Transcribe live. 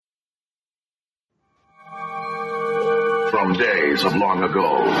From days of long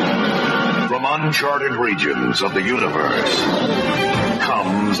ago, from uncharted regions of the universe,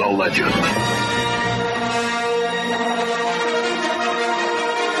 comes a legend.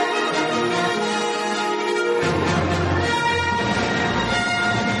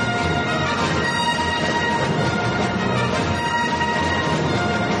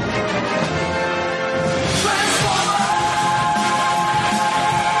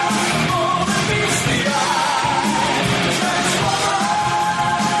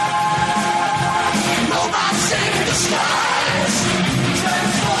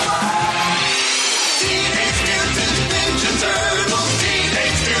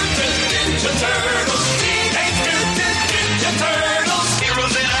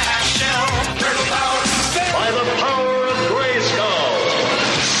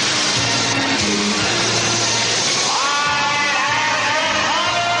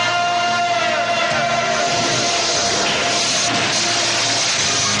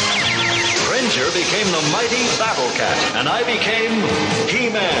 Became the mighty Battle Cat, and I became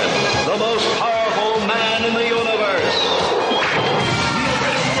He-Man, the most powerful man in the universe.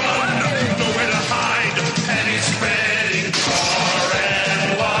 Nowhere to run, nowhere to hide, panic spreading far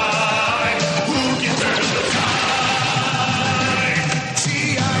and wide. Who can turn the tide?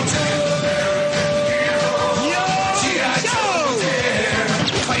 G.I. Joe, G.I. Joe, there,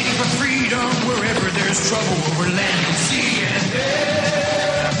 fighting for freedom wherever there's trouble over land and sea and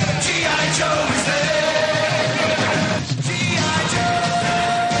air. G.I. Joe is there.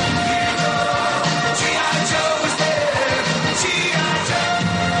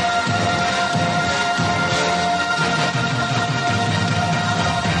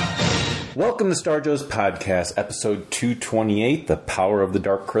 Welcome to Star Joe's Podcast, episode 228, The Power of the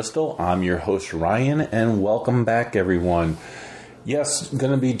Dark Crystal. I'm your host, Ryan, and welcome back, everyone. Yes,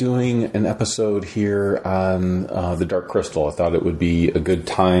 going to be doing an episode here on the Dark Crystal. I thought it would be a good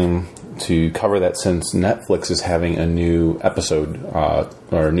time to cover that since Netflix is having a new episode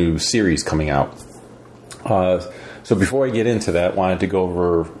or a new series coming out. So before I get into that, I wanted to go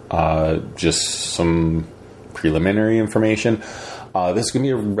over just some preliminary information. This is going to be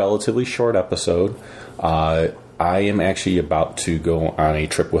a relatively short episode. I am actually about to go on a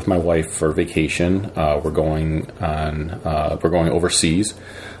trip with my wife for vacation. We're going overseas.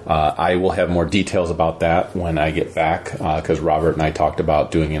 I will have more details about that when I get back, because Robert and I talked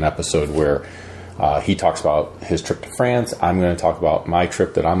about doing an episode where he talks about his trip to France. I'm going to talk about my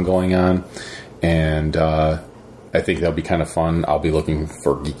trip that I'm going on, and I think that'll be kind of fun. I'll be looking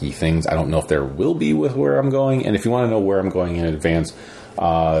for geeky things. I don't know if there will be with where I'm going. And if you want to know where I'm going in advance,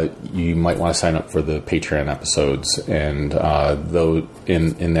 you might want to sign up for the Patreon episodes. And though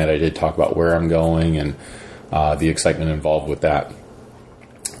in that I did talk about where I'm going and the excitement involved with that.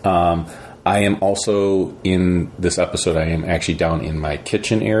 I am also, in this episode, I am actually down in my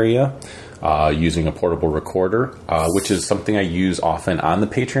kitchen area. Using a portable recorder, which is something I use often on the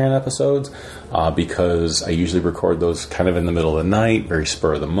Patreon episodes, because I usually record those kind of in the middle of the night, very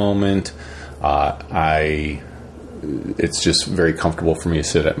spur of the moment. It's just very comfortable for me to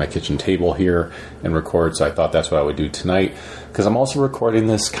sit at my kitchen table here and record, so I thought that's what I would do tonight, because I'm also recording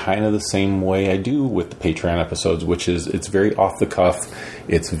this kind of the same way I do with the Patreon episodes, which is it's very off the cuff,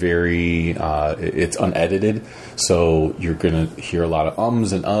 it's very it's unedited, so you're going to hear a lot of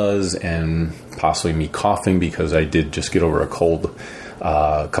ums and uhs and possibly me coughing, because I did just get over a cold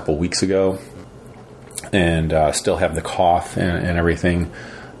a couple weeks ago and still have the cough and everything.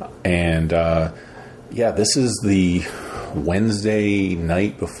 And yeah, this is the Wednesday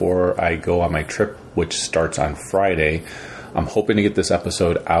night before I go on my trip, which starts on Friday. I'm hoping to get this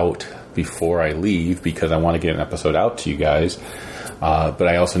episode out before I leave, because I want to get an episode out to you guys. But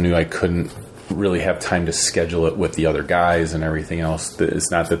I also knew I couldn't really have time to schedule it with the other guys and everything else.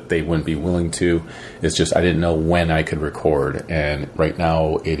 It's not that they wouldn't be willing to. It's just I didn't know when I could record. And right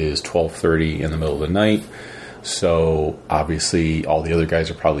now it is 12:30 in the middle of the night. So obviously all the other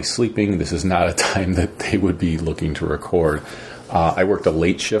guys are probably sleeping. This is not a time that they would be looking to record. I worked a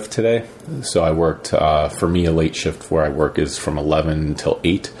late shift today. So I worked, for me, a late shift where I work is from 11 until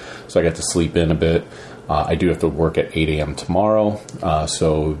 8. So I got to sleep in a bit. I do have to work at 8 a.m. tomorrow.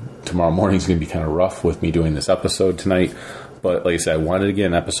 So tomorrow morning is going to be kind of rough with me doing this episode tonight. But like I said, I wanted to get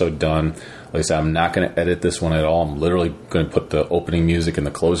an episode done. Like I said, I'm not going to edit this one at all. I'm literally going to put the opening music and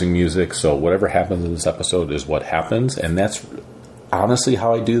the closing music. So whatever happens in this episode is what happens. And that's honestly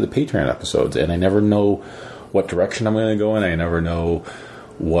how I do the Patreon episodes. And I never know what direction I'm going to go in. I never know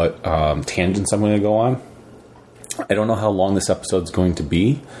what tangents I'm going to go on. I don't know how long this episode's going to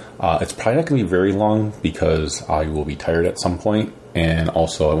be. It's probably not going to be very long, because I will be tired at some point. And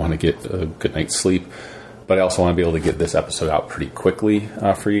also I want to get a good night's sleep. but I also want to be able to get this episode out pretty quickly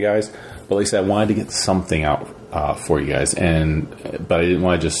for you guys. But like I said, I wanted to get something out for you guys, but I didn't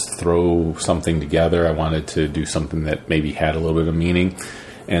want to just throw something together. I wanted to do something that maybe had a little bit of meaning,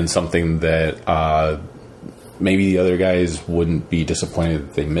 and something that maybe the other guys wouldn't be disappointed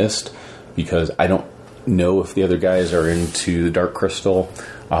that they missed, because I don't know if the other guys are into the Dark Crystal.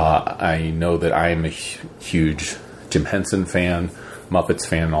 I know that I am a huge Jim Henson fan, Muppets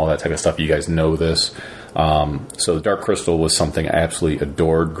fan, and all that type of stuff. You guys know this. So the Dark Crystal was something I absolutely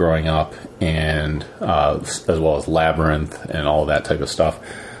adored growing up, and as well as Labyrinth and all that type of stuff.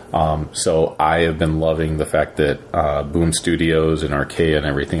 So I have been loving the fact that Boom Studios and Archaea and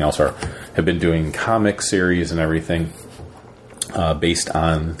everything else have been doing comic series and everything based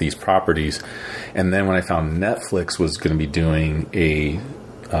on these properties. And then when I found Netflix was going to be doing a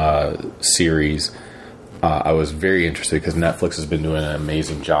series, I was very interested, because Netflix has been doing an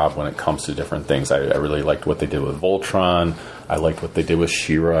amazing job when it comes to different things. I really liked what they did with Voltron. I liked what they did with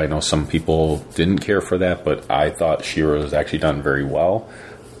She-Ra. I know some people didn't care for that, but I thought She-Ra was actually done very well.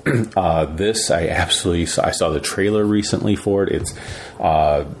 This, I saw the trailer recently for it. It's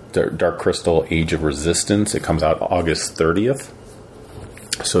Dark Crystal Age of Resistance. It comes out August 30th.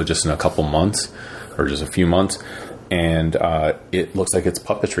 So just in a couple months, or just a few months. And it looks like it's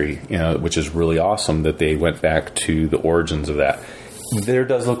puppetry, which is really awesome that they went back to the origins of that. There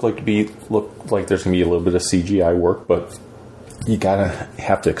does look like there's going to be a little bit of CGI work, but you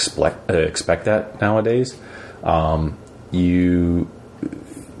have to expect that nowadays. You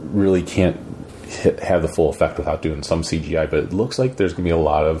really can't have the full effect without doing some CGI, but it looks like there's going to be a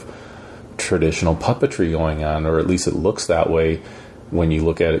lot of traditional puppetry going on, or at least it looks that way when you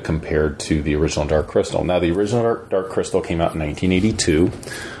look at it compared to the original Dark Crystal. Now, the original Dark Crystal came out in 1982.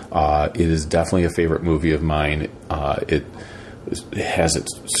 It is definitely a favorite movie of mine. It has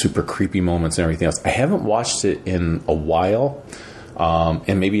its super creepy moments and everything else. I haven't watched it in a while,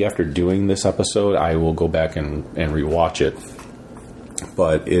 and maybe after doing this episode, I will go back and rewatch it.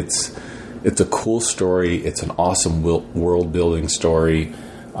 But it's a cool story. It's an awesome world-building story.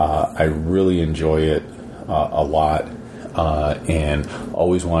 I really enjoy it a lot. And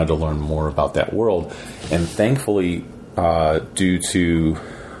always wanted to learn more about that world. And thankfully, due to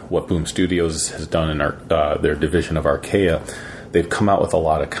what Boom Studios has done in their division of Archaea, they've come out with a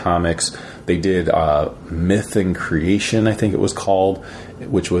lot of comics. They did Myth and Creation, I think it was called,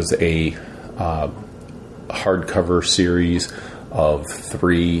 which was a hardcover series of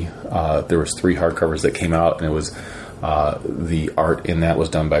 3. There was 3 hardcovers that came out, and it was the art in that was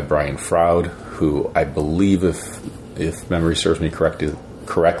done by Brian Froud, who I believe, if memory serves me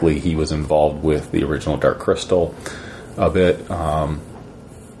correctly, he was involved with the original Dark Crystal a bit,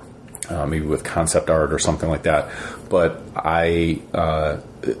 maybe with concept art or something like that. But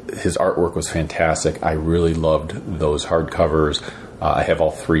his artwork was fantastic. I really loved those hardcovers. I have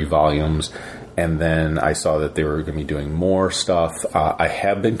all 3 volumes. And then I saw that they were going to be doing more stuff. I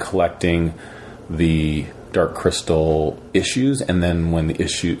have been collecting the Dark Crystal issues, and then when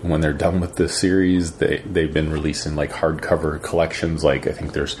they're done with the series, they've been releasing like hardcover collections. Like I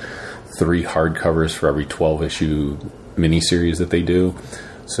think there's 3 hardcovers for every 12-issue miniseries that they do.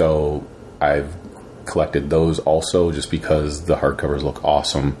 So I've collected those also, just because the hardcovers look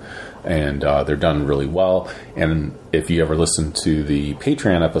awesome, and they're done really well. And if you ever listen to the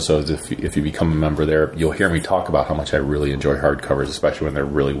Patreon episodes, if you become a member there, you'll hear me talk about how much I really enjoy hardcovers, especially when they're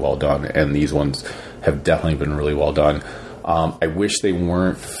really well done. And these ones have definitely been really well done. I wish they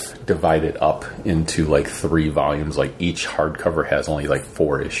weren't divided up into like 3 volumes. Like each hardcover has only like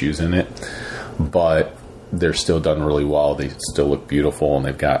 4 issues in it, but they're still done really well. They still look beautiful, and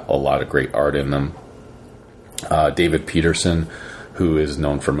they've got a lot of great art in them. David Peterson, who is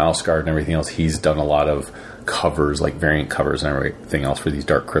known for Mouse Guard and everything else, he's done a lot of covers, like variant covers and everything else for these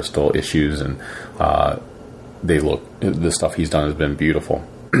Dark Crystal issues, and the stuff he's done has been beautiful.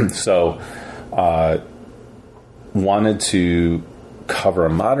 So wanted to cover a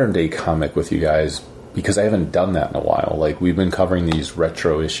modern day comic with you guys, because I haven't done that in a while. Like, we've been covering these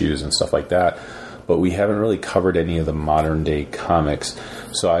retro issues and stuff like that, but we haven't really covered any of the modern day comics.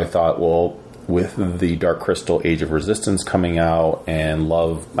 So I thought, well, with the Dark Crystal Age of Resistance coming out, and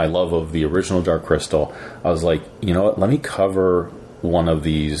my love of the original Dark Crystal, I was like, you know what, let me cover one of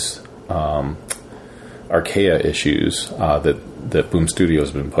these Archaea issues that Boom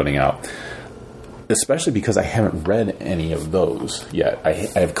Studios has been putting out. Especially because I haven't read any of those yet. I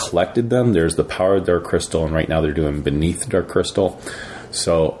have collected them. There's the Power of Dark Crystal, and right now they're doing Beneath Dark Crystal.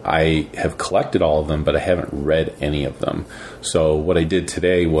 So I have collected all of them, but I haven't read any of them. So what I did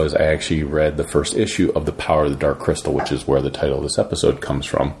today was I actually read the first issue of The Power of the Dark Crystal, which is where the title of this episode comes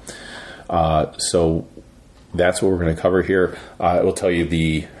from. So that's what we're going to cover here. I will tell you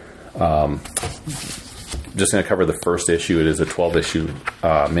just going to cover the first issue. It is a 12-issue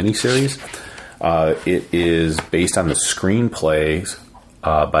miniseries. It is based on the screenplays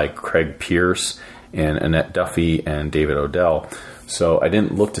by Craig Pierce and Annette Duffy and David Odell. So I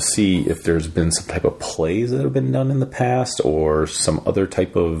didn't look to see if there's been some type of plays that have been done in the past or some other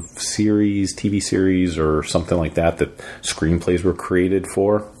type of series, TV series, or something like that screenplays were created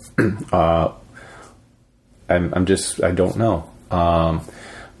for. I don't know.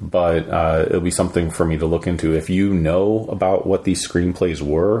 But it'll be something for me to look into. If you know about what these screenplays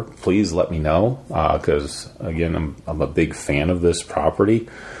were, please let me know. Because, again, I'm a big fan of this property.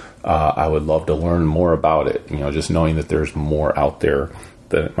 I would love to learn more about it. Just knowing that there's more out there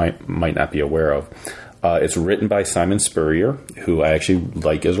that I might not be aware of. It's written by Simon Spurrier, who I actually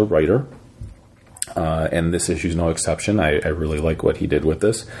like as a writer. And this issue is no exception. I really like what he did with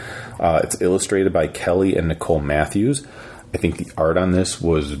this. It's illustrated by Kelly and Nicole Matthews. I think the art on this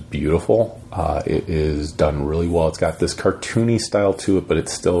was beautiful. It is done really well. It's got this cartoony style to it, but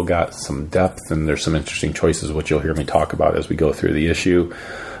it's still got some depth, and there's some interesting choices, which you'll hear me talk about as we go through the issue.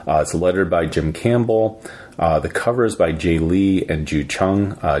 It's lettered by Jim Campbell. The cover is by Jay Lee and Ju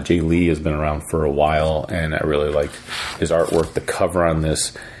Chung. Jay Lee has been around for a while, and I really like his artwork. The cover on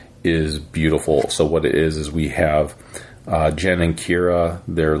this is beautiful. So what it is we have Jen and Kira.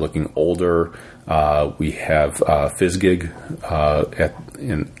 They're looking older. We have Fizgig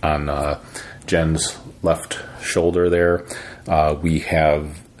on Jen's left shoulder there. We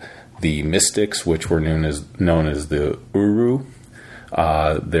have the Mystics, which were known as the Uru.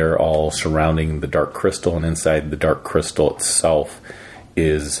 They're all surrounding the Dark Crystal, and inside the Dark Crystal itself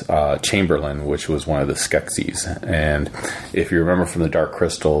is Chamberlain, which was one of the Skeksis. And if you remember from the Dark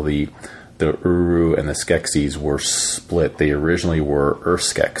Crystal, the Uru and the Skeksis were split. They originally were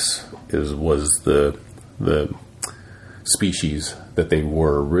Urskeks, was the species that they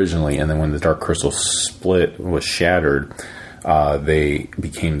were originally, and then when the Dark Crystal was shattered, they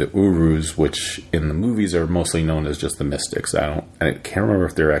became the Urus, which in the movies are mostly known as just the Mystics. I can't remember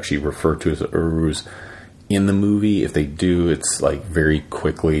if they're actually referred to as the Urus in the movie. If they do, it's like very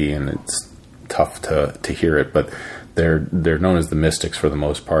quickly, and it's tough to hear it, but they're known as the Mystics for the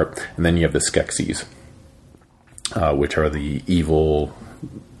most part. And then you have the Skeksis, which are the evil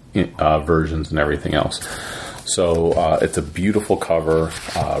versions and everything else. So it's a beautiful cover,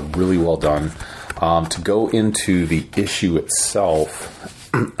 really well done. To go into the issue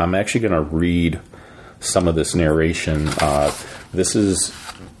itself, I'm actually going to read some of this narration. This is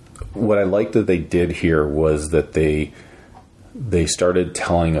what I liked that they did here was that they started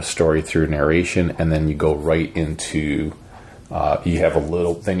telling a story through narration, and then you go right into you have a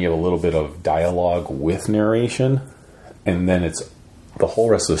little bit of dialogue with narration, and then the whole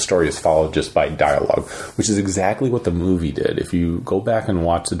rest of the story is followed just by dialogue, which is exactly what the movie did. If you go back and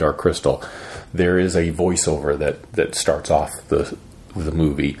watch The Dark Crystal, there is a voiceover that starts off the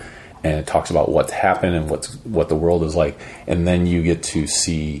movie, and it talks about what's happened and what the world is like, and then you get to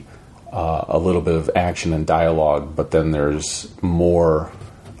see a little bit of action and dialogue, but then there's more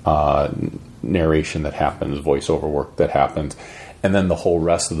narration that happens, voiceover work that happens, and then the whole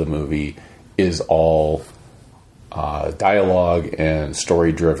rest of the movie is all dialogue and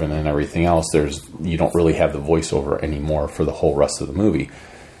story driven and everything else. You don't really have the voiceover anymore for the whole rest of the movie,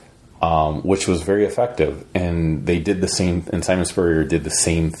 which was very effective. And they did the same, and Simon Spurrier did the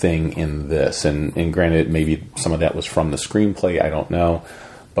same thing in this. And granted, maybe some of that was from the screenplay, I don't know,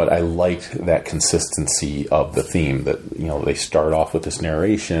 but I liked that consistency of the theme that, they start off with this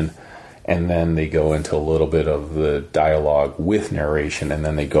narration, and then they go into a little bit of the dialogue with narration, and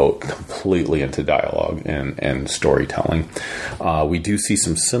then they go completely into dialogue and storytelling. We do see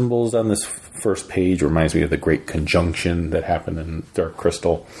some symbols on this first page. It reminds me of the Great Conjunction that happened in Dark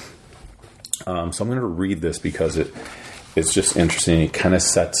Crystal. So I'm going to read this because it's just interesting. It kind of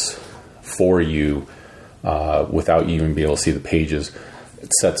sets for you, without you even being able to see the pages,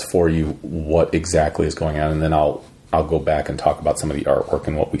 it sets for you what exactly is going on, and then I'll go back and talk about some of the artwork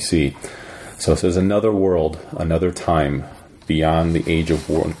and what we see. So it says, another world, another time, beyond the age of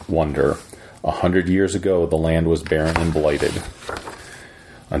wonder. 100 years ago, the land was barren and blighted,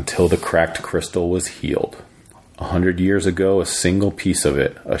 until the cracked crystal was healed. 100 years ago, a single piece of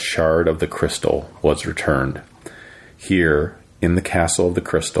it, a shard of the crystal, was returned. Here, in the castle of the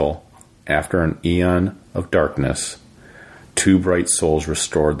crystal, after an eon of darkness, 2 bright souls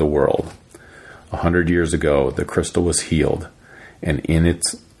restored the world. 100 years ago, the crystal was healed, and in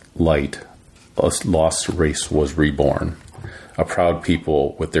its light, a lost race was reborn. A proud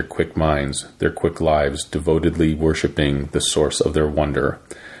people with their quick minds, their quick lives, devotedly worshipping the source of their wonder.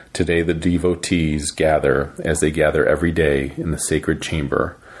 Today the devotees gather, as they gather every day, in the sacred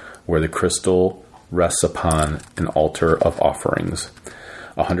chamber, where the crystal rests upon an altar of offerings.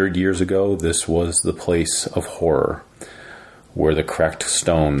 100 years ago, this was the place of horror, where the cracked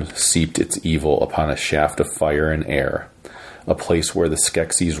stone seeped its evil upon a shaft of fire and air, a place where the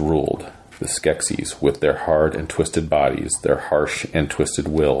Skeksis ruled, the Skeksis, with their hard and twisted bodies, their harsh and twisted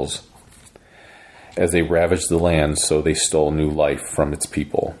wills. As they ravaged the land, so they stole new life from its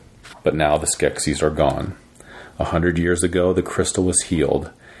people. But now the Skeksis are gone. 100 years ago, the crystal was healed,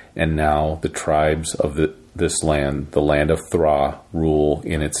 and now the tribes of this land, the land of Thra, rule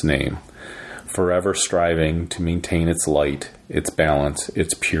in its name, forever striving to maintain its light, its balance,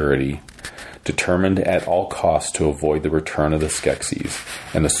 its purity, determined at all costs to avoid the return of the Skeksis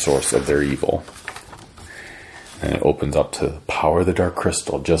and the source of their evil. And it opens up to power of the Dark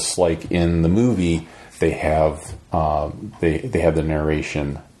Crystal, just like in the movie. They have they have the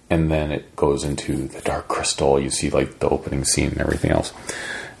narration, and then it goes into the Dark Crystal. You see like the opening scene and everything else,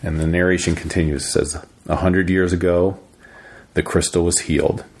 and the narration continues. It says, 100 years ago, the crystal was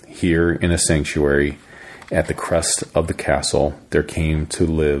healed. Here in a sanctuary, at the crest of the castle, there came to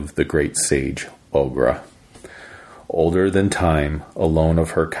live the great sage Ogra, older than time, alone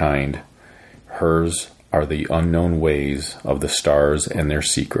of her kind. Hers are the unknown ways of the stars and their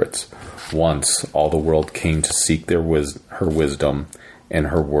secrets. Once all the world came to seek her wisdom and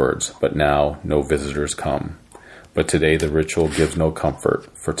her words, but now no visitors come. But today the ritual gives no comfort,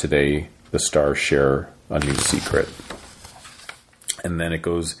 for today the stars share a new secret. And then it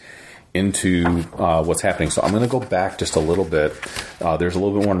goes into what's happening. So I'm going to go back just a little bit. There's a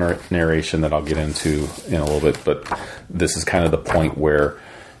little bit more narration that I'll get into in a little bit, but this is kind of the point where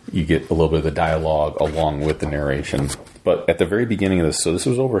you get a little bit of the dialogue along with the narration. But at the very beginning of this, so this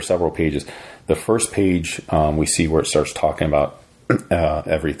was over several pages. The first page, we see where it starts talking about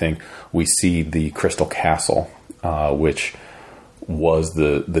everything. We see the Crystal Castle, which was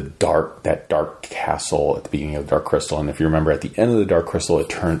that dark castle at the beginning of Dark Crystal. And if you remember, at the end of the Dark Crystal, it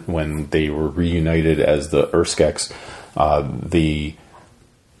turned, when they were reunited as the Urskeks, the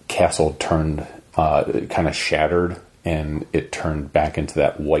castle turned kind of shattered, and it turned back into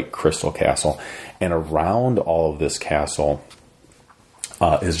that white crystal castle. And around all of this castle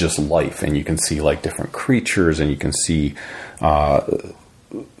is just life, and you can see like different creatures, and you can see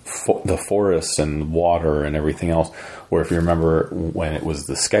the forests and water and everything else. Where if you remember, when it was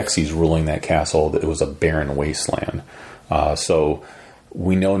the Skeksis ruling that castle, it was a barren wasteland. So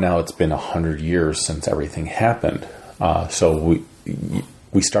we know now it's been 100 years since everything happened. So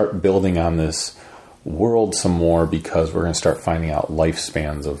we start building on this world some more, because we're going to start finding out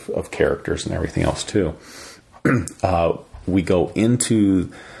lifespans of characters and everything else too. We go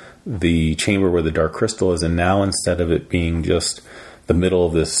into the chamber where the Dark Crystal is, and now instead of it being just the middle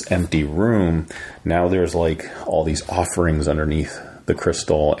of this empty room, now there's like all these offerings underneath the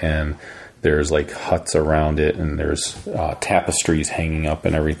crystal, and there's like huts around it, and there's tapestries hanging up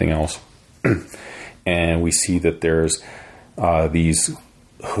and everything else. And we see that there's these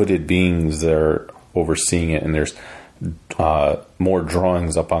hooded beings that are overseeing it, and there's more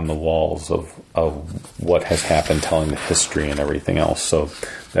drawings up on the walls of what has happened, telling the history and everything else. So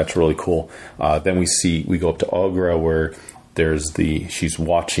that's really cool. Then we go up to Ogra, where she's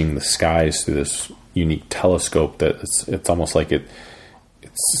watching the skies through this unique telescope that it's almost like it's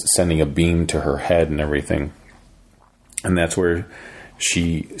sending a beam to her head and everything. And that's where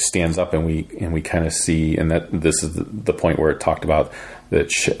she stands up, and we kind of see, and that this is the point where it talked about that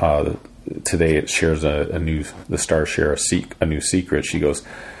today it shares the stars share a new secret. She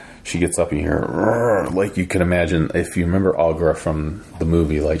gets up and you hear, like you can imagine, if you remember Ogra from the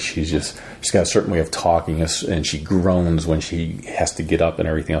movie, like she's got a certain way of talking, and she groans when she has to get up and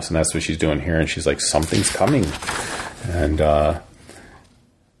everything else, and that's what she's doing here. And she's like, something's coming, and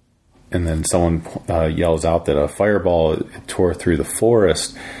then someone yells out that a fireball tore through the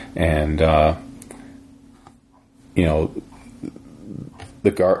forest, and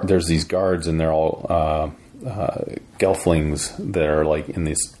there's these guards, and they're all Gelflings that are like in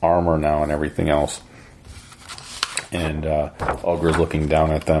this armor now and everything else. And Ogra's looking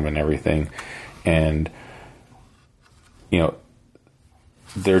down at them and everything, and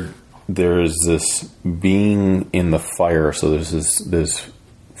there's this being in the fire. So there's this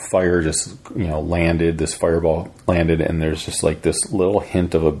fire just landed, this fireball landed, and there's just like this little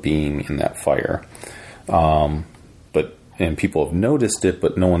hint of a being in that fire. And people have noticed it,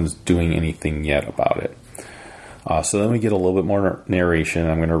 but no one's doing anything yet about it. So then we get a little bit more narration.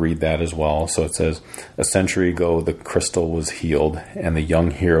 I'm going to read that as well. So it says, a century ago, the crystal was healed, and the young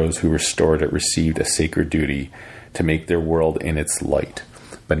heroes who restored it received a sacred duty to make their world in its light.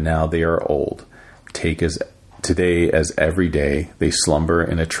 but now they are old. Take as today as every day, they slumber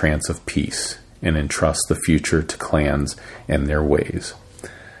in a trance of peace and entrust the future to clans and their ways.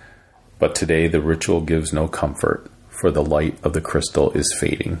 But today the ritual gives no comfort, for the light of the crystal is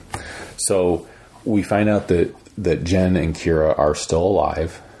fading. So we find out that Jen and Kira are still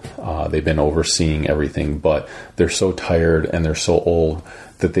alive. They've been overseeing everything, but they're so tired and they're so old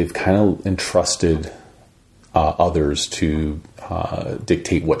that they've kind of entrusted others to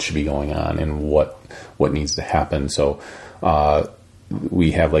dictate what should be going on and what needs to happen. So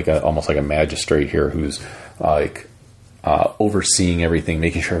we have almost like a magistrate here who's overseeing everything,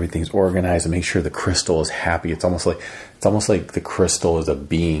 making sure everything's organized, and make sure the crystal is happy. It's almost like the crystal is a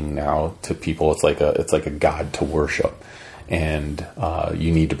being now to people. It's like a god to worship, and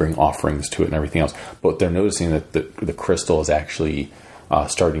you need to bring offerings to it and everything else. But they're noticing that the crystal is actually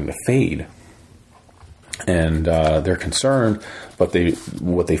starting to fade, and they're concerned. But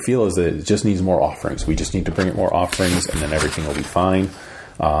what they feel is that it just needs more offerings. We just need to bring it more offerings, and then everything will be fine.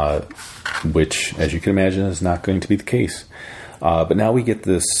 Which, as you can imagine, is not going to be the case. But now we get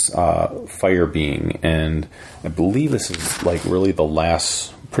this fire being, and I believe this is really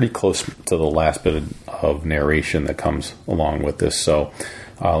pretty close to the last bit of narration that comes along with this. So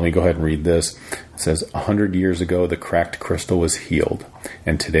let me go ahead and read this. It says, 100 years ago, the cracked crystal was healed,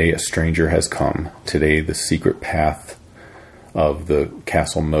 and today a stranger has come. Today the secret path of the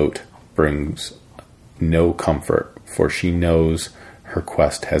castle moat brings no comfort, for she knows her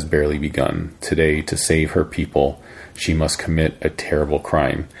quest has barely begun. Today, to save her people, she must commit a terrible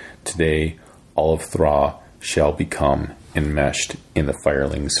crime. Today, all of Thra shall become enmeshed in the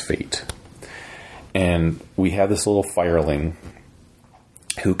fireling's fate. And we have this little fireling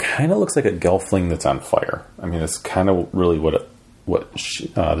who kind of looks like a gelfling that's on fire. I mean, it's kind of really what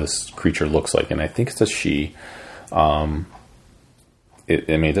this creature looks like, and I think it's a she.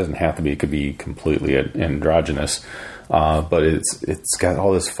 It doesn't have to be. It could be completely androgynous. But it's got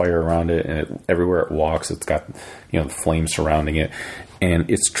all this fire around it, and everywhere it walks, it's got the flame surrounding it, and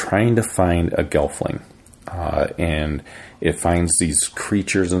it's trying to find a gelfling, and it finds these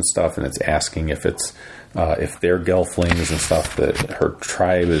creatures and stuff, and it's asking if they're gelflings and stuff. That her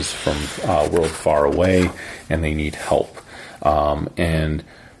tribe is from a world far away, and they need help. And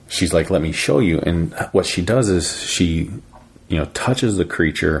she's like, "Let me show you." And what she does is she touches the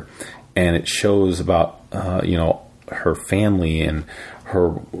creature, and it shows about her family and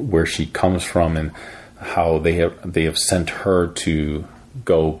where she comes from, and how they have sent her to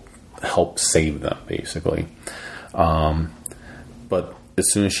go help save them, basically. But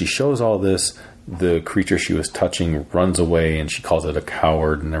as soon as she shows all this, the creature she was touching runs away, and she calls it a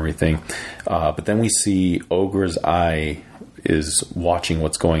coward and everything. But then we see Ogra's Eye is watching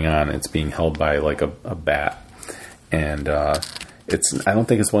what's going on. It's being held by like a bat, and I don't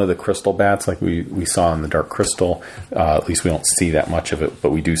think it's one of the crystal bats like we saw in the Dark Crystal. At least we don't see that much of it,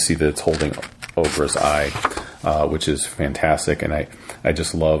 but we do see that it's holding Ogra's Eye, which is fantastic. And I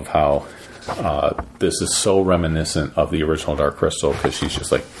just love how this is so reminiscent of the original Dark Crystal, because she's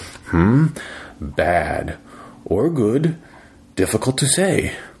just like, bad or good, difficult to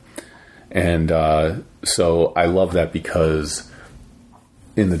say. And so I love that, because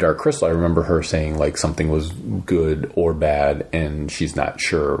in the Dark Crystal, I remember her saying like something was good or bad, and she's not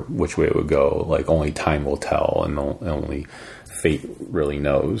sure which way it would go. Like, only time will tell, and only fate really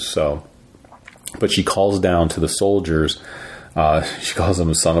knows. So, but she calls down to the soldiers. She calls them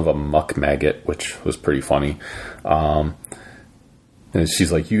a son of a muck maggot, which was pretty funny. And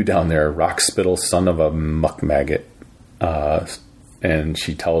she's like, "You down there, rock spittle, son of a muck maggot." And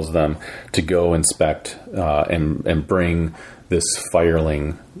she tells them to go inspect and bring this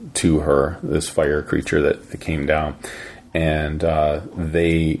fireling to her, this fire creature that came down. And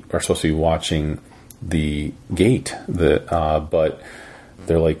they are supposed to be watching the gate, but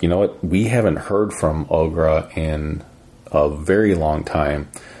they're like, you know what? We haven't heard from Ogra in a very long time,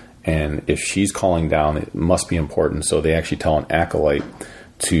 and if she's calling down, it must be important. So they actually tell an acolyte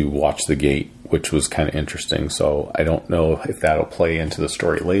to watch the gate, which was kind of interesting. So I don't know if that'll play into the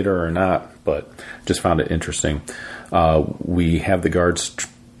story later or not, but just found it interesting. We have the guards,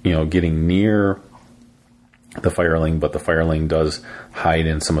 getting near the fireling, but the fireling does hide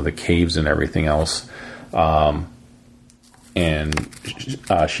in some of the caves and everything else. And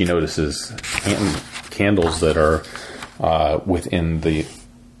she notices candles that are within the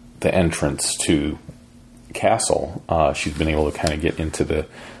entrance to the castle. She's been able to kind of get into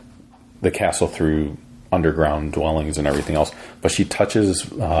the castle through underground dwellings and everything else, but she touches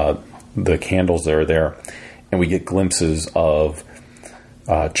the candles that are there, and we get glimpses of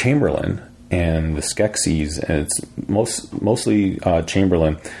Chamberlain and the Skeksis, and it's mostly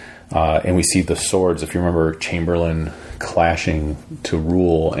Chamberlain, and we see the swords. If you remember Chamberlain clashing to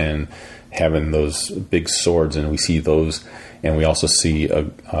rule and having those big swords, and we see those, and we also see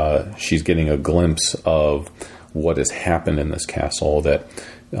she's getting a glimpse of what has happened in this castle, that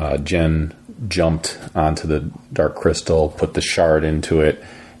Jen jumped onto the Dark Crystal, put the shard into it,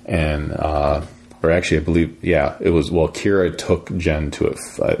 and or actually, I believe, Kira took Jen to it.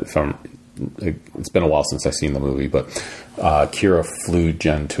 It's been a while since I've seen the movie, but Kira flew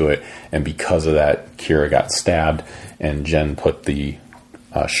Jen to it, and because of that, Kira got stabbed, and Jen put the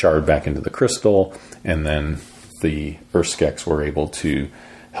shard back into the crystal, and then the Urskeks were able to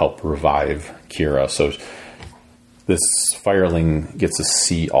help revive Kira. So this Fireling gets to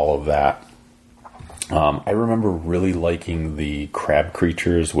see all of that. I remember really liking the crab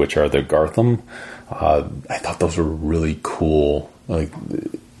creatures, which are the Gartham. I thought those were really cool. Like,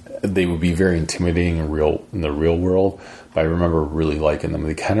 they would be very intimidating in the real world, but I remember really liking them.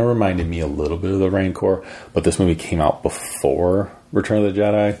 They kind of reminded me a little bit of the Rancor, but this movie came out before Return of the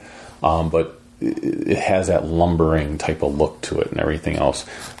Jedi. But it has that lumbering type of look to it and everything else.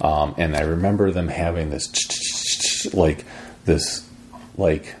 And I remember them having this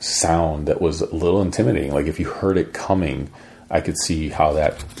sound that was a little intimidating. Like, if you heard it coming, I could see how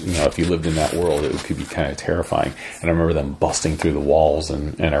that, if you lived in that world, it could be kind of terrifying. And I remember them busting through the walls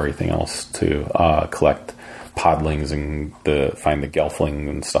and everything else to collect podlings and find the Gelfling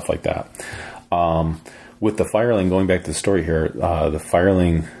and stuff like that. With the Fireling, going back to the story here, the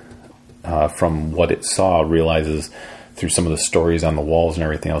Fireling, from what it saw, realizes through some of the stories on the walls and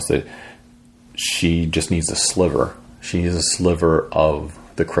everything else that she just needs a sliver. She needs a sliver of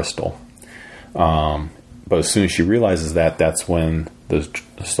the crystal. But as soon as she realizes that, that's when the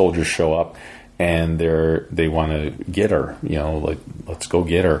soldiers show up, and they want to get her. Let's go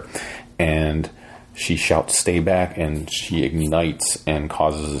get her. And she shouts, "Stay back!" and she ignites and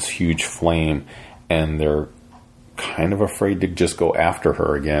causes this huge flame. And they're kind of afraid to just go after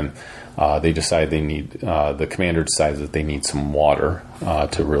her again. They decide they need. The commander decides that they need some water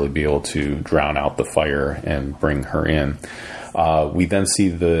to really be able to drown out the fire and bring her in. We then see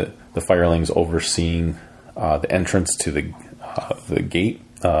the Firelings overseeing the entrance to the gate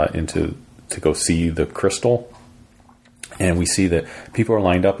to go see the crystal, and we see that people are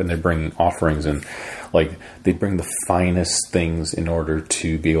lined up and they're bringing offerings, and they bring the finest things in order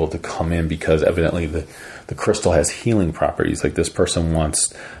to be able to come in, because evidently the crystal has healing properties. Like, this person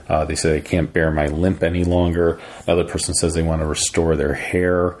wants, they say they can't bear my limp any longer. Another person says they want to restore their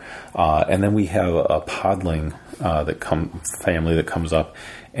hair, and then we have a podling family that comes up,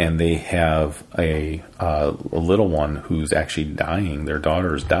 and they have a little one who's actually dying. Their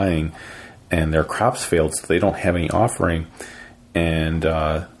daughter is dying, and their crops failed, so they don't have any offering. And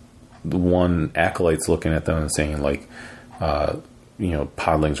the one acolyte's looking at them and saying,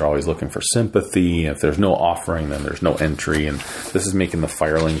 podlings are always looking for sympathy. If there's no offering, then there's no entry. And this is making the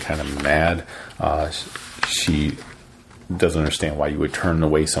Fireling kind of mad. She doesn't understand why you would turn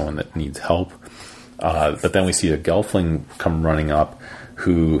away someone that needs help. But then we see a Gelfling come running up,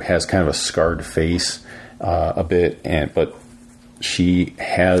 who has kind of a scarred face a bit, but she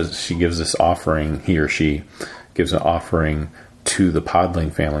gives this offering. He or she gives an offering to the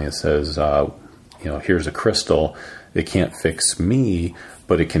Podling family. It says, here's a crystal. It can't fix me,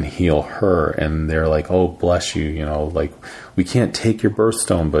 but it can heal her. And they're like, "Oh, bless you, we can't take your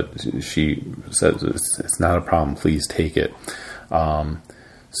birthstone," but she says, it's not a problem. Please take it.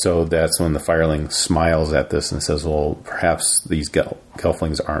 So that's when the Fireling smiles at this and says, "Well, perhaps these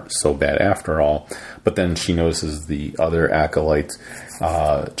Gelflings aren't so bad after all." But then she notices the other acolytes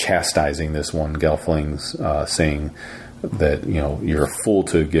chastising this one Gelfling, saying that, you're a fool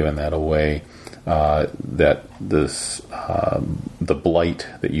to have given that away. That the blight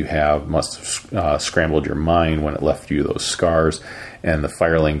that you have must have scrambled your mind when it left you those scars. And the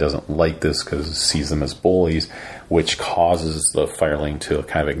Fireling doesn't like this because it sees them as bullies, which causes the Fireling to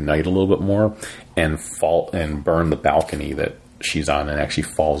kind of ignite a little bit more and fall and burn the balcony that she's on, and actually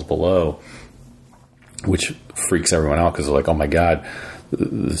falls below, which freaks everyone out because they're like, "Oh my God,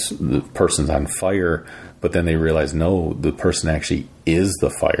 the person's on fire." But then they realize, no, the person actually is the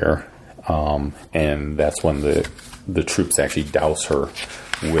fire. And that's when the troops actually douse her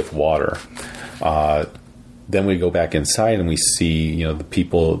with water. Then we go back inside and we see, the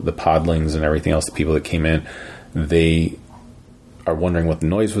people, the podlings and everything else, the people that came in, they are wondering what the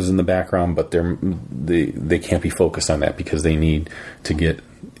noise was in the background, but they can't be focused on that because they need to be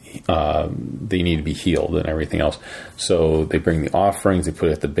healed and everything else. So they bring the offerings, they put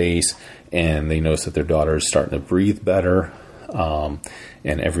it at the base, and they notice that their daughter is starting to breathe better. and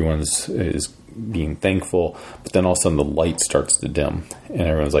everyone's is being thankful. But then all of a sudden the light starts to dim, and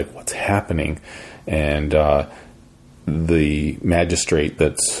everyone's like, "What's happening?" And the magistrate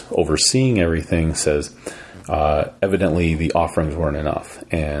that's overseeing everything says, evidently the offerings weren't enough,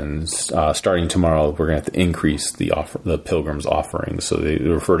 and starting tomorrow we're going to have to increase the pilgrims' offerings. So they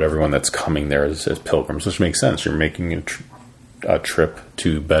refer to everyone that's coming there as pilgrims, which makes sense. You're making a trip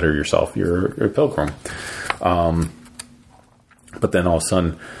to better yourself. You're a pilgrim. But then all of a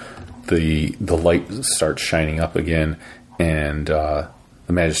sudden the light starts shining up again, and the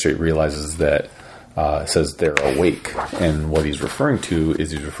magistrate realizes that says they're awake, and what he's referring to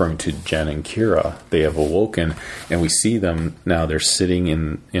Jen and Kira. They have awoken, and we see them now. They're sitting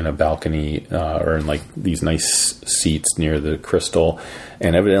in a balcony or in like these nice seats near the crystal,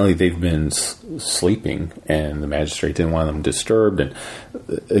 and evidently they've been sleeping, and the magistrate didn't want them disturbed. And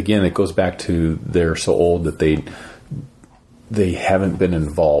again, it goes back to they're so old that they haven't been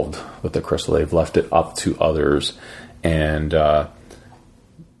involved with the crystal. They've left it up to others, and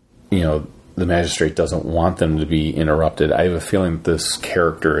the magistrate doesn't want them to be interrupted. I have a feeling that this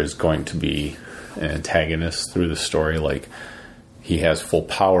character is going to be an antagonist through the story. Like, he has full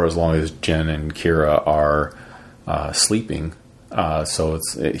power as long as Jen and Kira are sleeping. So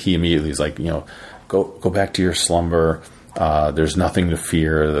he immediately is like, go back to your slumber. There's nothing to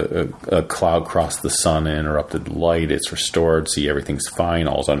fear. A cloud crossed the sun and interrupted light. It's restored. See, everything's fine.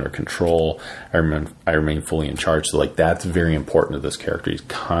 All's under control. I remain fully in charge. So, that's very important to this character. He's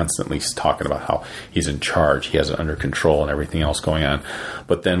constantly talking about how he's in charge. He has it under control and everything else going on.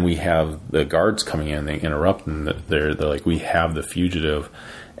 But then we have the guards coming in. They interrupt, and they're like, we have the fugitive.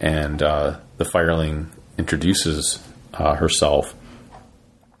 And the Fireling introduces herself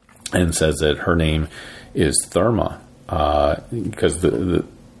and says that her name is Therma. Because the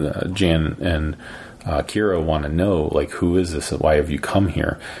Jan and Kira want to know, who is this? Why have you come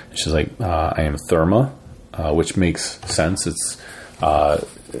here? And she's like, I am Therma, which makes sense. It's Therma,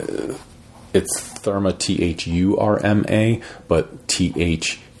 Thurma, but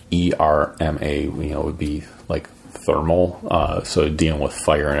Therma, would be like thermal. So dealing with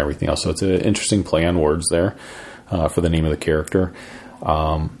fire and everything else. So it's an interesting play on words there for the name of the character.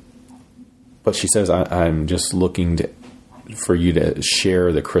 But she says, I'm just looking for you to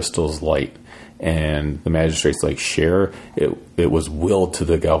share the crystal's light. And the magistrate's like, share? It was willed to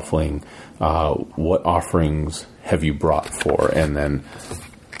the Gelfling. What offerings have you brought for? And then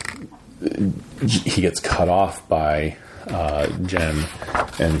he gets cut off by Jen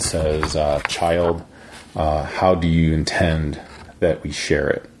and says, child, how do you intend that we share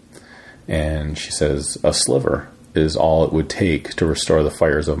it? And she says, a sliver is all it would take to restore the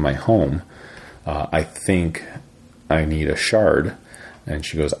fires of my home. I think I need a shard. And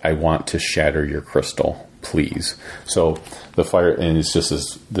she goes, I want to shatter your crystal, please. So the fire, and it's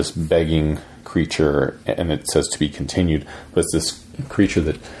just this begging creature, and it says to be continued, but it's this creature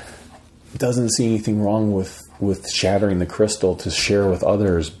that doesn't see anything wrong with shattering the crystal to share with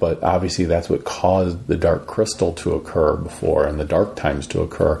others, but obviously that's what caused the dark crystal to occur before, and the dark times to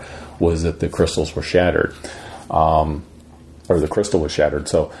occur, was that the crystals were shattered, or the crystal was shattered.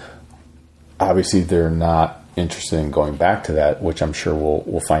 So obviously they're not interested in going back to that, which I'm sure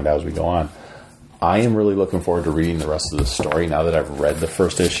we'll find out as we go on. I am really looking forward to reading the rest of the story. Now that I've read the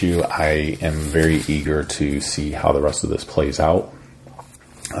first issue, I am very eager to see how the rest of this plays out.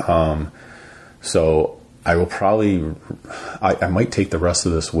 So I will probably, I might take the rest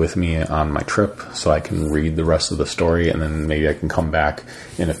of this with me on my trip so I can read the rest of the story, and then maybe I can come back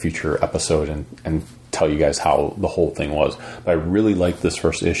in a future episode and tell you guys how the whole thing was. But I really like this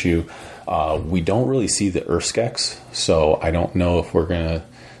first issue. We don't really see the Urskeks, so I don't know if we're going to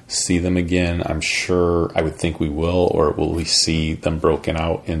see them again. I'm sure, I would think we will, or will we see them broken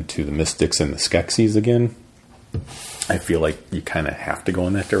out into the Mystics and the Skeksis again? I feel like you kind of have to go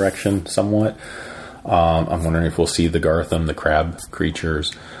in that direction somewhat. I'm wondering if we'll see the Gartham, the crab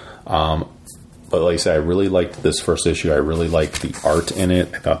creatures. But like I said, I really liked this first issue. I really liked the art in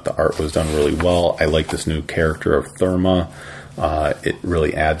it. I thought the art was done really well. I like this new character of Therma. It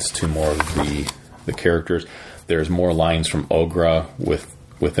really adds to more of the characters. There's more lines from Ogra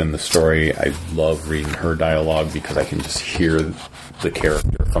within the story. I love reading her dialogue because I can just hear the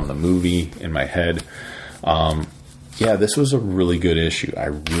character from the movie in my head. Yeah, this was a really good issue. I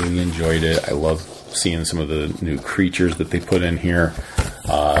really enjoyed it. I love seeing some of the new creatures that they put in here.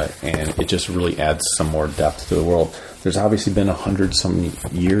 And it just really adds some more depth to the world. There's obviously been 100-some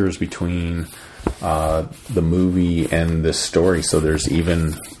years between the movie and this story, so there's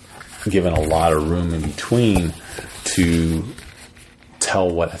even given a lot of room in between to tell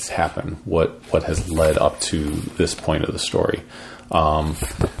what has happened, what has led up to this point of the story.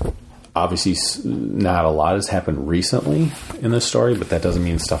 Obviously, not a lot has happened recently in this story, but that doesn't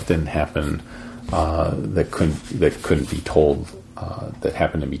mean stuff didn't happen that couldn't be told, that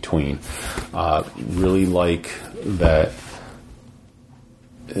happened in between. Really like that.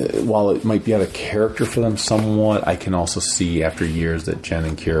 While it might be out of character for them somewhat, I can also see after years that Jen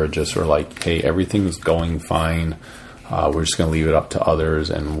and Kira just are like, hey, everything's going fine. We're just going to leave it up to others,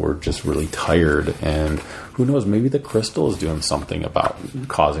 and we're just really tired. And who knows, maybe the crystal is doing something about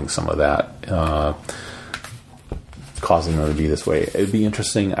causing some of that, causing them to be this way. It'd be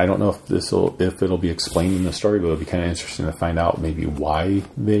interesting. I don't know if it'll be explaining the story, but it'll be kind of interesting to find out maybe why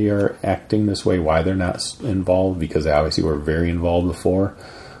they are acting this way, why they're not involved, because they obviously were very involved before.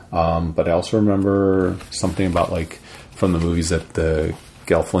 But I also remember something about, like, from the movies that the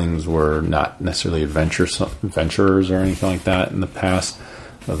Gelflings were not necessarily adventurers or anything like that in the past.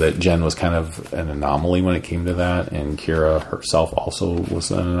 That Jen was kind of an anomaly when it came to that, and Kira herself also was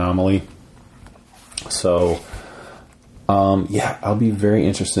an anomaly. So, yeah, I'll be very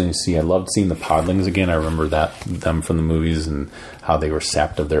interested to see. I loved seeing the Podlings again. I remember them from the movies and how they were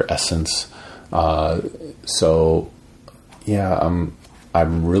sapped of their essence. So, yeah,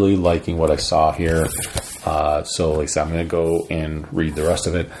 I'm really liking what I saw here. So, like I said, I'm going to go and read the rest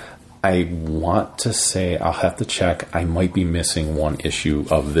of it. I want to say, I'll have to check, I might be missing one issue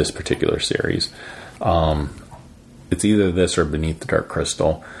of this particular series. It's either this or Beneath the Dark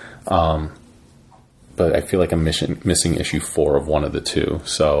Crystal. But I feel like I'm missing issue 4 of one of the two.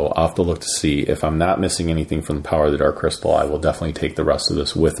 So I'll have to look to see. If I'm not missing anything from the Power of the Dark Crystal, I will definitely take the rest of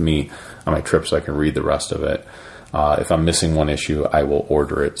this with me on my trip so I can read the rest of it. If I'm missing one issue, I will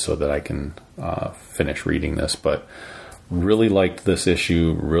order it so that I can finish reading this. But really liked this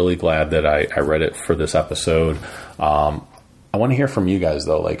issue. Really glad that I read it for this episode. I want to hear from you guys,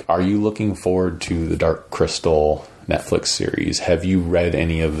 though. Like, are you looking forward to the Dark Crystal Netflix series? Have you read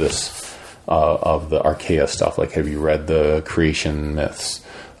any of this, of the Archaea stuff? Like, have you read the Creation Myths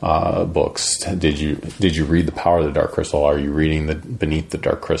books? Did you read The Power of the Dark Crystal? Are you reading the Beneath the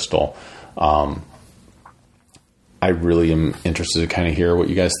Dark Crystal? I really am interested to kind of hear what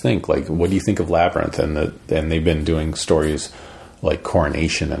you guys think. Like, what do you think of Labyrinth? And they've been doing stories like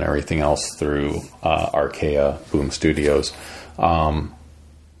Coronation and everything else through Archaea Boom Studios,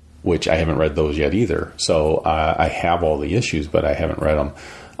 which I haven't read those yet either. So I have all the issues, but I haven't read them.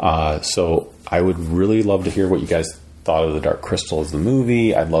 So I would really love to hear what you guys thought of The Dark Crystal as the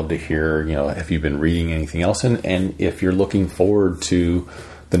movie. I'd love to hear, if you've been reading anything else, and if you're looking forward to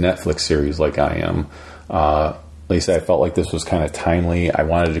the Netflix series like I am. Like I said, I felt like this was kind of timely. I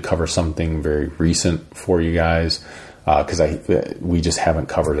wanted to cover something very recent for you guys because we just haven't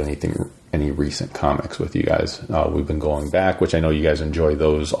covered any recent comics with you guys. We've been going back, which I know you guys enjoy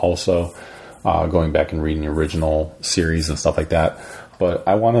those also, going back and reading the original series and stuff like that. But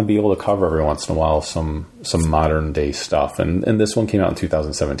I want to be able to cover every once in a while some modern day stuff. And this one came out in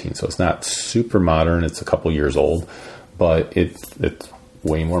 2017, so it's not super modern. It's a couple years old, but it's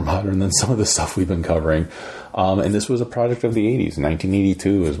way more modern than some of the stuff we've been covering. And this was a product of the 80s.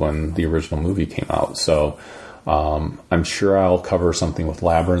 1982 is when the original movie came out. So I'm sure I'll cover something with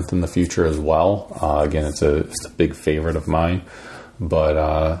Labyrinth in the future as well. Again, it's a big favorite of mine.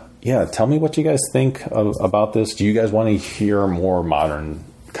 But yeah, tell me what you guys think about this. Do you guys want to hear more modern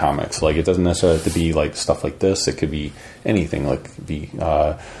comics? Like, it doesn't necessarily have to be like stuff like this. It could be anything, like the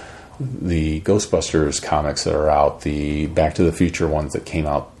Ghostbusters comics that are out, the Back to the Future ones that came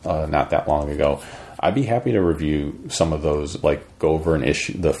out not that long ago. I'd be happy to review some of those, like go over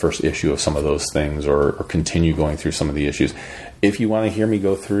the first issue of some of those things, or continue going through some of the issues. If you want to hear me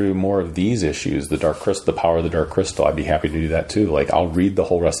go through more of these issues, the Power of the Dark Crystal, I'd be happy to do that too. Like, I'll read the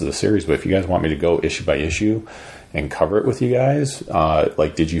whole rest of the series, but if you guys want me to go issue by issue and cover it with you guys,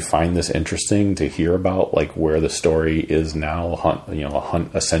 like, did you find this interesting to hear about, like, where the story is now,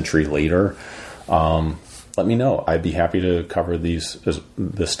 a century later? Let me know. I'd be happy to cover this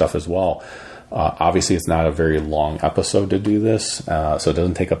stuff as well. Obviously, it's not a very long episode to do this, so it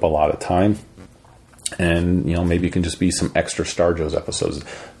doesn't take up a lot of time. And, maybe it can just be some extra StarJoes episodes.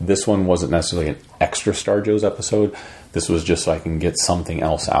 This one wasn't necessarily an extra StarJoes episode. This was just so I can get something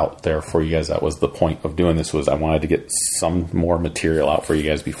else out there for you guys. That was the point of doing this, was I wanted to get some more material out for you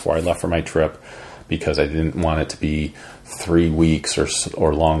guys before I left for my trip, because I didn't want it to be 3 weeks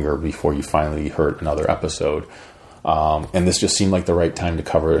or longer before you finally heard another episode. And this just seemed like the right time to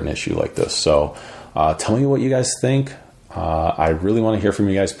cover an issue like this. So tell me what you guys think. I really want to hear from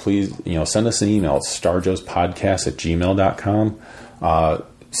you guys. Please, send us an email. It's starjoespodcast@gmail.com.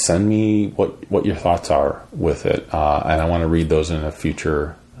 send me what your thoughts are with it. And I want to read those in a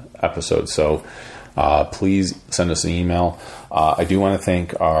future episode. So please send us an email. I do want to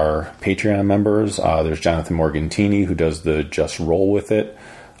thank our Patreon members. There's Jonathan Morgantini, who does the Just Roll With It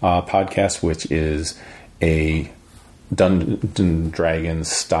podcast, which is a Dungeons and Dragons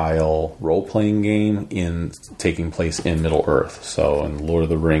style role-playing game taking place in Middle-earth, so in Lord of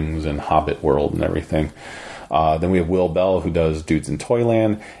the Rings and Hobbit world and everything. Then we have Will Bell, who does Dudes in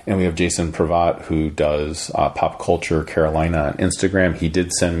Toyland, and we have Jason Pravat, who does Pop Culture Carolina on Instagram. He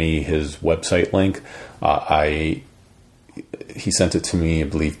did send me his website link. He sent it to me, I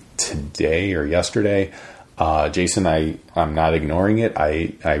believe, today or yesterday. Jason, I'm not ignoring it.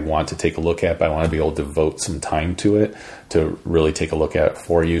 I want to take a look at it, but I want to be able to devote some time to it to really take a look at it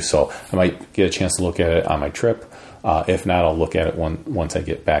for you. So I might get a chance to look at it on my trip. If not, I'll look at it once I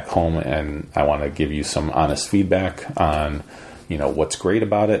get back home, and I want to give you some honest feedback on, what's great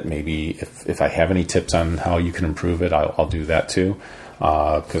about it. Maybe if I have any tips on how you can improve it, I'll do that too.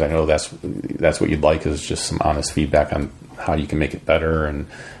 Because I know that's what you'd like, is just some honest feedback on how you can make it better and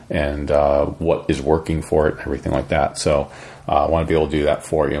what is working for it, everything like that. So I want to be able to do that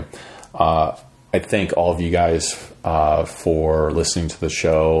for you. I thank all of you guys for listening to the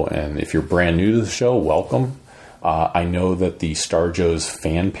show, and if you're brand new to the show, welcome. I know that the Star Joe's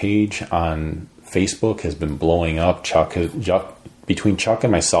fan page on Facebook has been blowing up. Between Chuck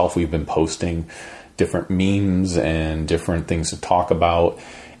and myself, we've been posting different memes and different things to talk about,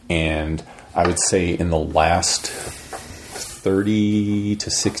 and I would say in the last 30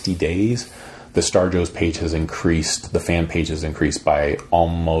 to 60 days, the Star Joe's page has increased, the fan page has increased by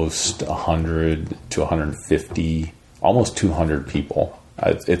almost 100 to 150, almost 200 people.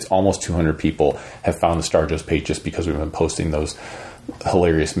 It's almost 200 people have found the Star Joe's page just because we've been posting those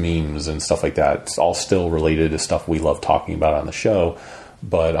hilarious memes and stuff like that. It's all still related to stuff we love talking about on the show,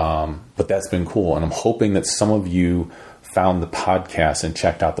 but that's been cool. And I'm hoping that some of you found the podcast and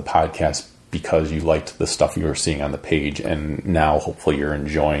checked out the podcast because you liked the stuff you were seeing on the page, and now hopefully you're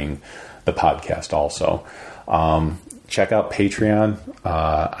enjoying the podcast also. Check out Patreon.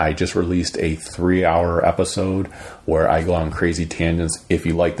 I just released a 3-hour episode where I go on crazy tangents. If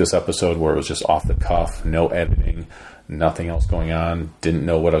you like this episode where it was just off the cuff, no editing, nothing else going on, didn't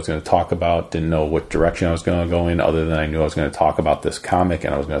know what I was going to talk about, didn't know what direction I was going to go in, other than I knew I was going to talk about this comic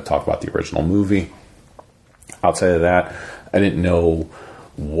and I was going to talk about the original movie. Outside of that, I didn't know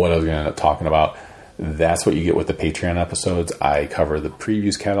what I was going to end up talking about. That's what you get with the Patreon episodes. I cover the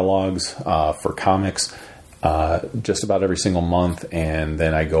previews catalogs for comics just about every single month, and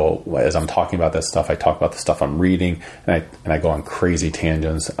then I go, as I'm talking about that stuff, I talk about the stuff I'm reading, and I go on crazy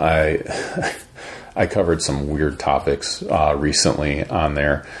tangents. I covered some weird topics recently on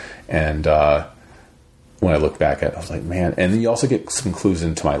there, and when I look back at it, I was like, man. And then you also get some clues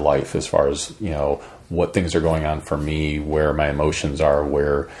into my life as far as, what things are going on for me, where my emotions are,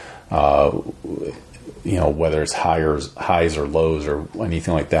 where whether it's highs or lows or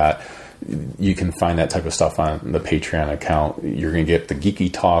anything like that. You can find that type of stuff on the Patreon account. You're going to get the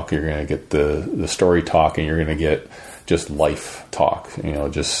geeky talk, you're going to get the story talk, and you're going to get just life talk.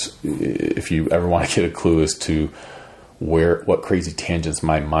 Just if you ever want to get a clue as to what crazy tangents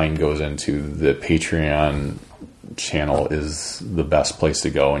my mind goes into, the Patreon channel is the best place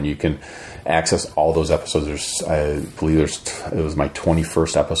to go, and you can access all those episodes. I believe it was my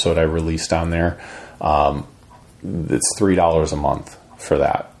 21st episode I released on there. It's $3 a month for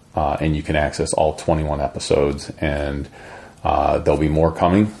that. And you can access all 21 episodes, and there'll be more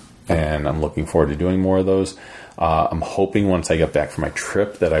coming, and I'm looking forward to doing more of those. I'm hoping once I get back from my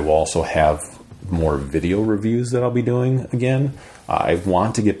trip that I will also have more video reviews that I'll be doing again. I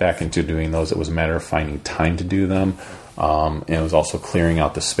want to get back into doing those. It was a matter of finding time to do them. And it was also clearing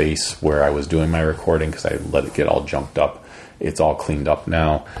out the space where I was doing my recording, because I let it get all junked up. It's all cleaned up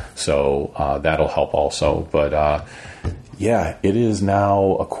now, so that'll help also. But yeah, it is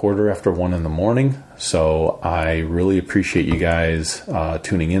now 1:15 in the morning, so I really appreciate you guys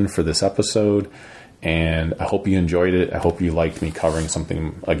tuning in for this episode, and I hope you enjoyed it. I hope you liked me covering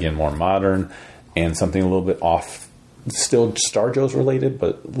something, again, more modern and something a little bit off, still Star Joe's related,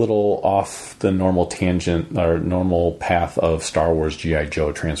 but a little off the normal tangent or normal path of Star Wars, G.I.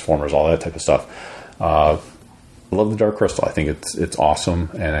 Joe, Transformers, all that type of stuff. I love the Dark Crystal. I think it's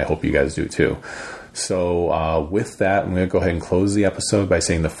awesome, and I hope you guys do too. So with that, I'm going to go ahead and close the episode by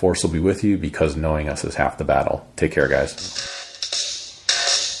saying the Force will be with you, because knowing us is half the battle. Take care, guys.